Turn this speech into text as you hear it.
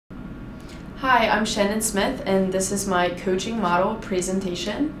Hi, I'm Shannon Smith, and this is my coaching model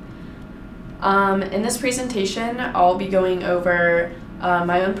presentation. In this presentation, I'll be going over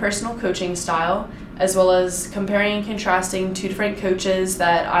my own personal coaching style, as well as comparing and contrasting two different coaches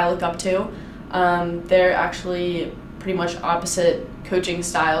that I look up to. They're actually pretty much opposite coaching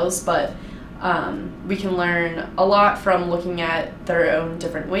styles, but we can learn a lot from looking at their own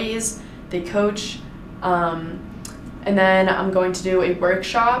different ways they coach. And then I'm going to do a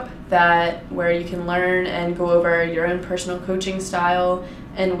workshop where you can learn and go over your own personal coaching style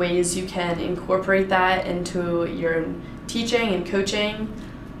and ways you can incorporate that into your own teaching and coaching.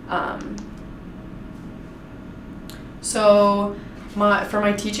 For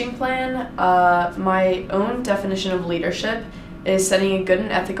my teaching plan, my own definition of leadership is setting a good and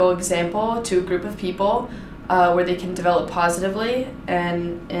ethical example to a group of people where they can develop positively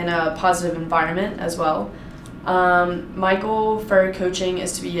and in a positive environment as well. My goal for coaching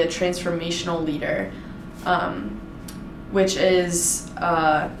is to be a transformational leader, which is,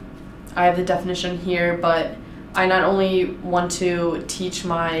 I have the definition here, but I not only want to teach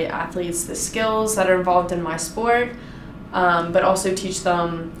my athletes the skills that are involved in my sport, but also teach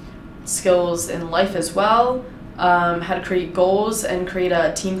them skills in life as well, how to create goals and create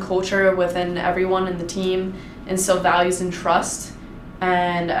a team culture within everyone in the team, instill values and trust,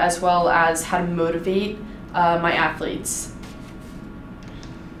 and as well as how to motivate my athletes.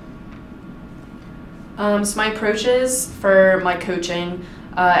 So my approaches for my coaching,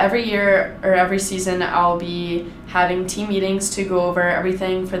 every year or every season I'll be having team meetings to go over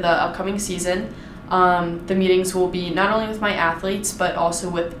everything for the upcoming season. The meetings will be not only with my athletes but also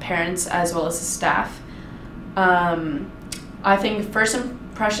with the parents as well as the staff. I think first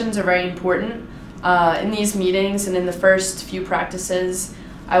impressions are very important. In these meetings and in the first few practices,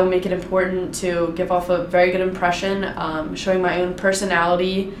 I will make it important to give off a very good impression, showing my own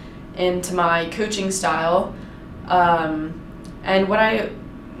personality into my coaching style. And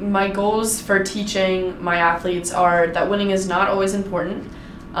my goals for teaching my athletes are that winning is not always important,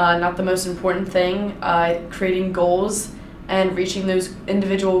 not the most important thing. Creating goals and reaching those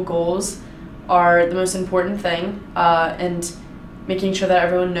individual goals are the most important thing, and making sure that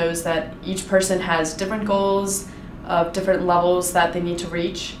everyone knows that each person has different goals of different levels that they need to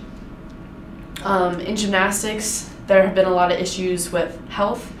reach. In gymnastics, there have been a lot of issues with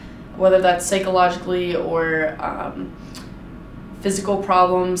health, whether that's psychologically or physical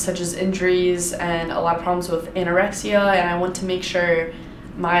problems such as injuries and a lot of problems with anorexia, and I want to make sure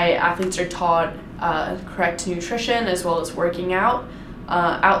my athletes are taught correct nutrition as well as working out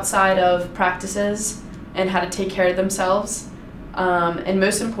outside of practices and how to take care of themselves, and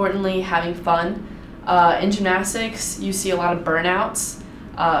most importantly, having fun. In gymnastics, you see a lot of burnouts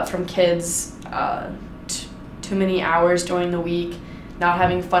from kids, too many hours during the week, not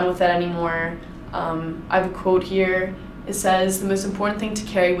having fun with it anymore. I have a quote here. It says, "The most important thing to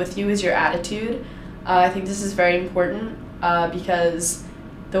carry with you is your attitude." I think this is very important because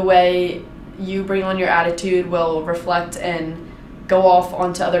the way you bring on your attitude will reflect and go off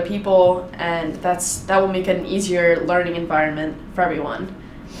onto other people, and that will make it an easier learning environment for everyone.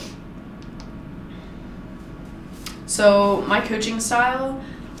 So my coaching style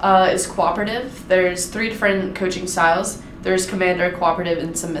is cooperative. There's 3 different coaching styles. There's commander, cooperative,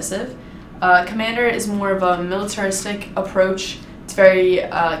 and submissive. Commander is more of a militaristic approach. It's very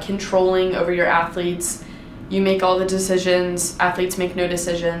controlling over your athletes. You make all the decisions, athletes make no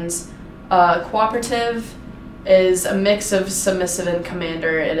decisions. Cooperative is a mix of submissive and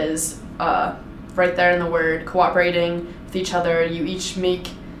commander. It is right there in the word, cooperating with each other. You each make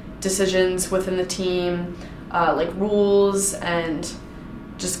decisions within the team, like rules and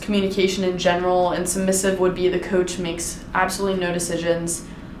just communication in general, and submissive would be the coach makes absolutely no decisions.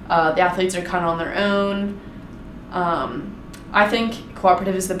 The athletes are kind of on their own. I think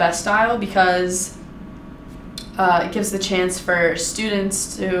cooperative is the best style because it gives the chance for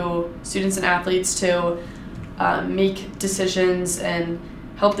students and athletes to make decisions and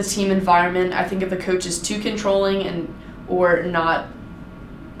help the team environment. I think if a coach is too controlling or not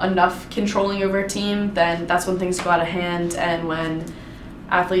enough controlling over a team, then that's when things go out of hand and when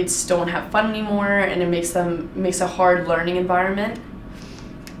athletes don't have fun anymore, and it makes a hard learning environment.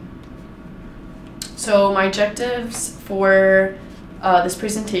 So my objectives for this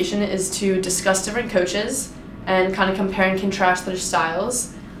presentation is to discuss different coaches and kind of compare and contrast their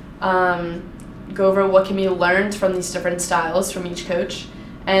styles, go over what can be learned from these different styles from each coach,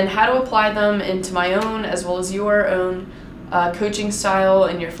 and how to apply them into my own as well as your own coaching style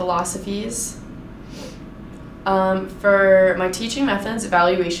and your philosophies. For my teaching methods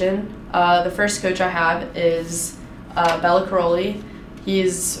evaluation, the first coach I have is Bella Caroli.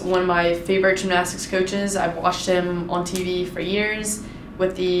 He's one of my favorite gymnastics coaches. I've watched him on TV for years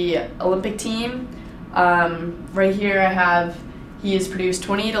with the Olympic team. Right here he has produced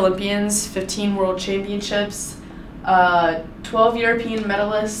 28 Olympians, 15 World Championships, 12 European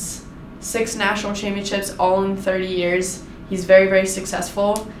medalists, 6 national championships, all in 30 years. He's very, very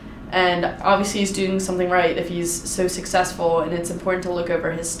successful, and obviously he's doing something right if he's so successful, and it's important to look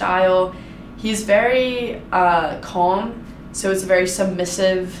over his style. He's very calm, so it's a very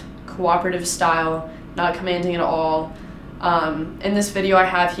submissive, cooperative style, not commanding at all. In this video I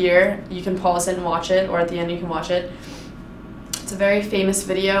have here, you can pause it and watch it, or at the end you can watch it. It's a very famous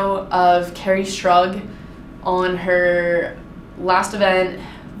video of Kerri Strug on her last event,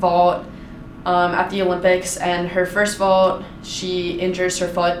 vault, at the Olympics, and her first vault, she injures her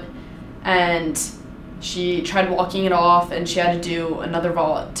foot, and she tried walking it off, and she had to do another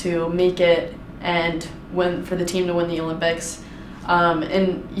vault to make it and win for the team to win the Olympics.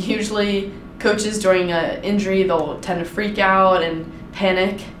 And usually coaches during an injury, they'll tend to freak out and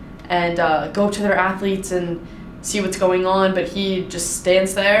panic and go up to their athletes and see what's going on, but he just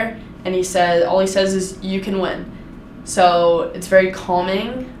stands there and all he says is, "You can win." So it's very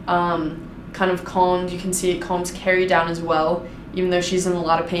calming, kind of calmed. You can see it calms Kerri down as well, even though she's in a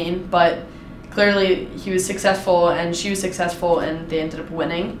lot of pain, but clearly he was successful and she was successful and they ended up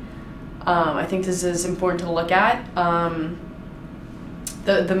winning. I think this is important to look at.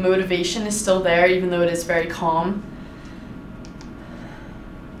 The motivation is still there, even though it is very calm.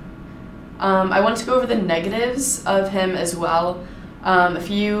 I wanted to go over the negatives of him as well. A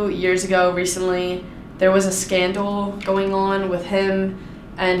few years ago, recently, there was a scandal going on with him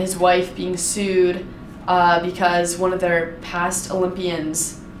and his wife being sued because one of their past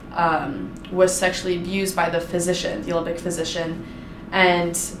Olympians was sexually abused by the physician, the Olympic physician,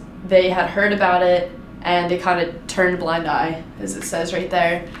 and they had heard about it and they kind of turned a blind eye, as it says right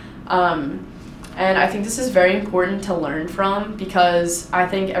there. And I think this is very important to learn from, because I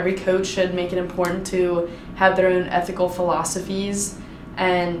think every coach should make it important to have their own ethical philosophies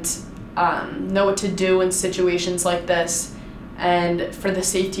and know what to do in situations like this. And for the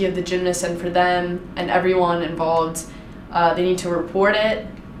safety of the gymnasts and for them and everyone involved, they need to report it.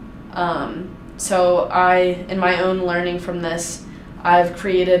 So in my own learning from this, I've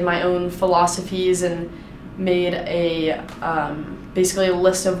created my own philosophies and made basically a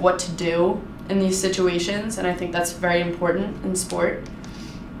list of what to do in these situations, and I think that's very important in sport.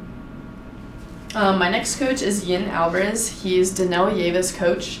 My next coach is Yin Alvarez. He's Danelle Yeva's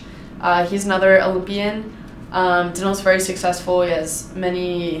coach. He's another Olympian. Danelle's very successful. He has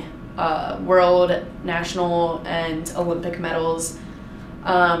many world, national, and Olympic medals.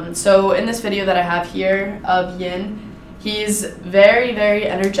 So in this video that I have here of Yin, he's very, very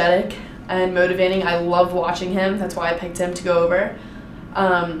energetic and motivating. I love watching him. That's why I picked him to go over.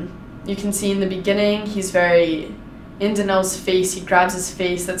 You can see in the beginning, he's very in Danelle's face. He grabs his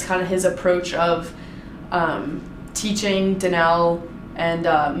face. That's kind of his approach of teaching Danelle and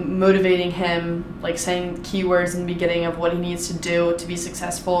motivating him, like saying keywords in the beginning of what he needs to do to be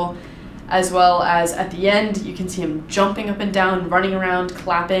successful, as well as at the end, you can see him jumping up and down, running around,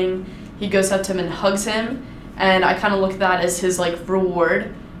 clapping. He goes up to him and hugs him, and I kind of look at that as his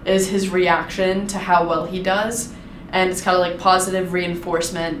reward, is his reaction to how well he does. And it's kind of like positive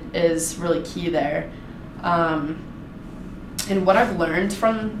reinforcement is really key there. And what I've learned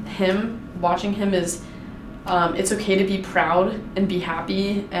from him, watching him, is it's okay to be proud and be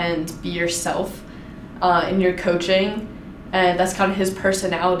happy and be yourself in your coaching. And that's kind of his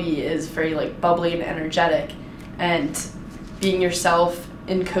personality, is very bubbly and energetic. And being yourself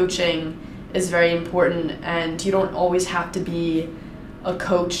in coaching is very important, and you don't always have to be a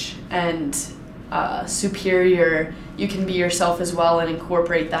coach and superior. You can be yourself as well and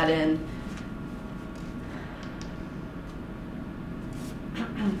incorporate that in.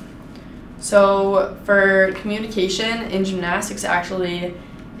 So for communication in gymnastics, actually,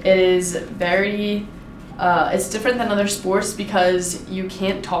 it is very, it's different than other sports because you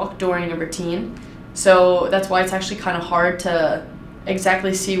can't talk during a routine. So that's why it's actually kind of hard to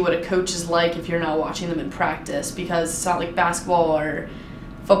exactly see what a coach is like if you're not watching them in practice, because it's not like basketball or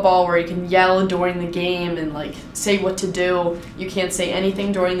football where you can yell during the game and say what to do. You can't say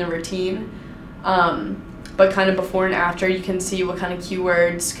anything during the routine. But kind of before and after, you can see what kind of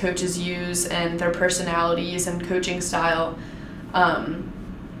keywords coaches use and their personalities and coaching style.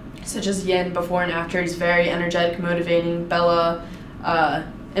 Such as Yin, before and after, he's very energetic, motivating. Bella,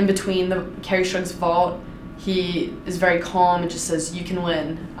 in between the Kerri Strug's vault, he is very calm and just says, "You can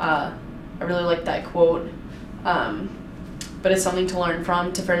win." I really like that quote. But it's something to learn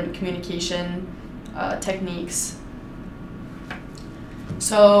from, different communication techniques.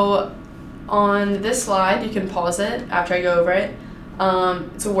 So on this slide, you can pause it after I go over it.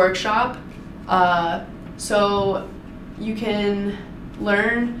 It's a workshop. So you can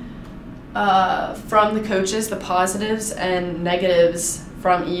learn from the coaches the positives and negatives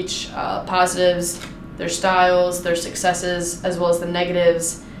from each. Positives, their styles, their successes, as well as the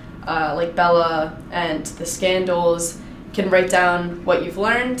negatives, like Bella and the scandals. You can write down what you've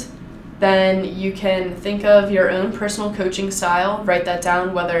learned. Then you can think of your own personal coaching style, write that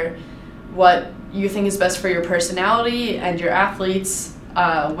down, whether what you think is best for your personality and your athletes,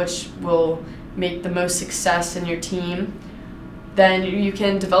 which will make the most success in your team. Then you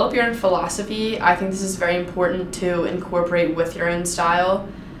can develop your own philosophy. I think this is very important to incorporate with your own style.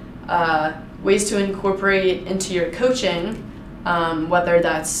 Ways to incorporate into your coaching, whether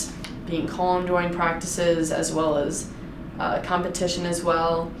that's being calm during practices as well as competition as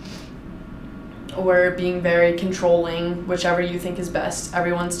well, or being very controlling, whichever you think is best.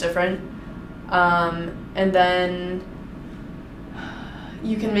 Everyone's different. And then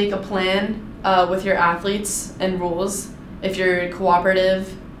you can make a plan with your athletes and rules. If you're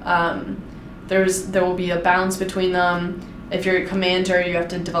cooperative, there will be a balance between them. If you're a commander, you have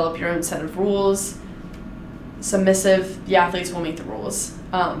to develop your own set of rules. Submissive, the athletes will make the rules.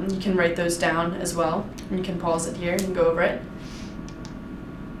 You can write those down as well. You can pause it here and go over it.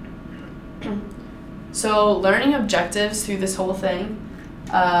 So learning objectives through this whole thing.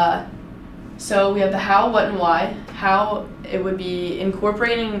 So we have the how, what, and why. How, it would be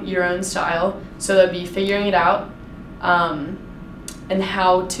incorporating your own style, so that would be figuring it out, and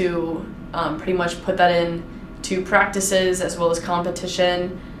how to pretty much put that in to practices as well as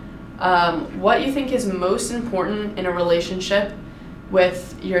competition. What you think is most important in a relationship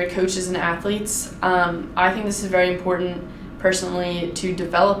with your coaches and athletes. I think this is very important personally to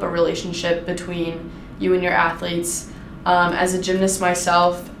develop a relationship between you and your athletes. As a gymnast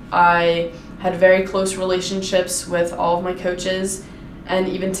myself, I had very close relationships with all of my coaches, and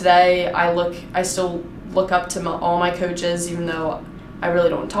even today I still look up to all my coaches, even though I really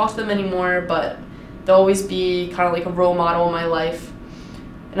don't talk to them anymore, but they'll always be kind of like a role model in my life,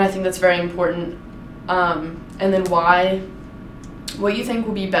 and I think that's very important. And then why, what you think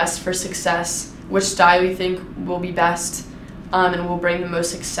will be best for success, which style you think will be best and will bring the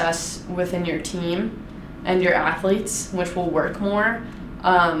most success within your team and your athletes, which will work more.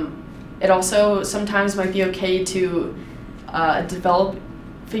 It also sometimes might be okay to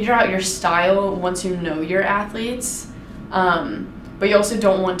figure out your style once you know your athletes, but you also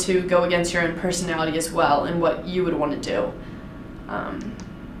don't want to go against your own personality as well and what you would want to do.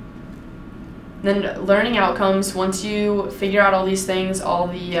 Then learning outcomes, once you figure out all these things, all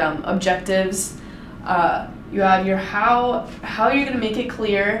the objectives, you have your how you're going to make it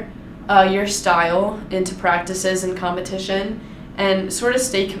clear your style into practices and competition, and sort of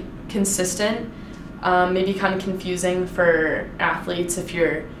stay consistent. Maybe kind of confusing for athletes if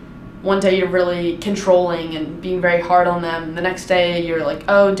one day you're really controlling and being very hard on them, the next day you're like,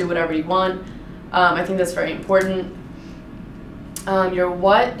 oh, do whatever you want. I think that's very important.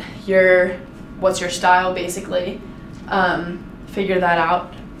 What's your style, basically. Figure that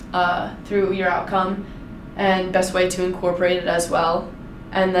out through your outcome, and best way to incorporate it as well.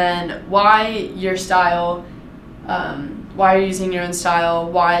 And then why your style, why you're using your own style,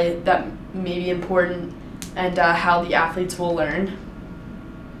 why that may be important, and how the athletes will learn.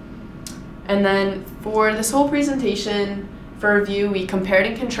 And then for this whole presentation, for review, we compared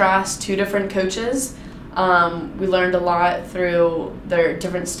and contrast two different coaches. We learned a lot through their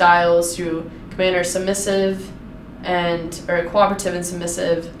different styles, through commander submissive or cooperative and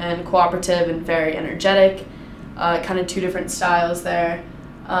submissive, and cooperative and very energetic, kind of two different styles there.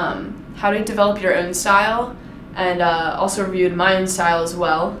 How to develop your own style, and also reviewed my own style as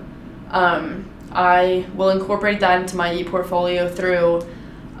well. I will incorporate that into my e-portfolio through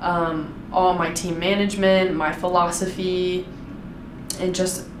all my team management, my philosophy, and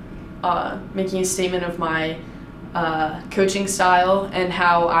just making a statement of my coaching style and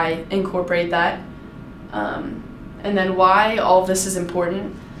how I incorporate that. And then why all of this is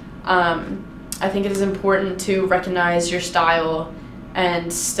important. I think it is important to recognize your style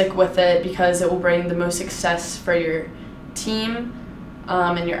and stick with it, because it will bring the most success for your team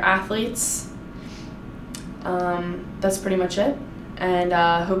and your athletes. That's pretty much it, and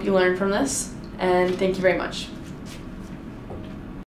hope you learned from this, and thank you very much.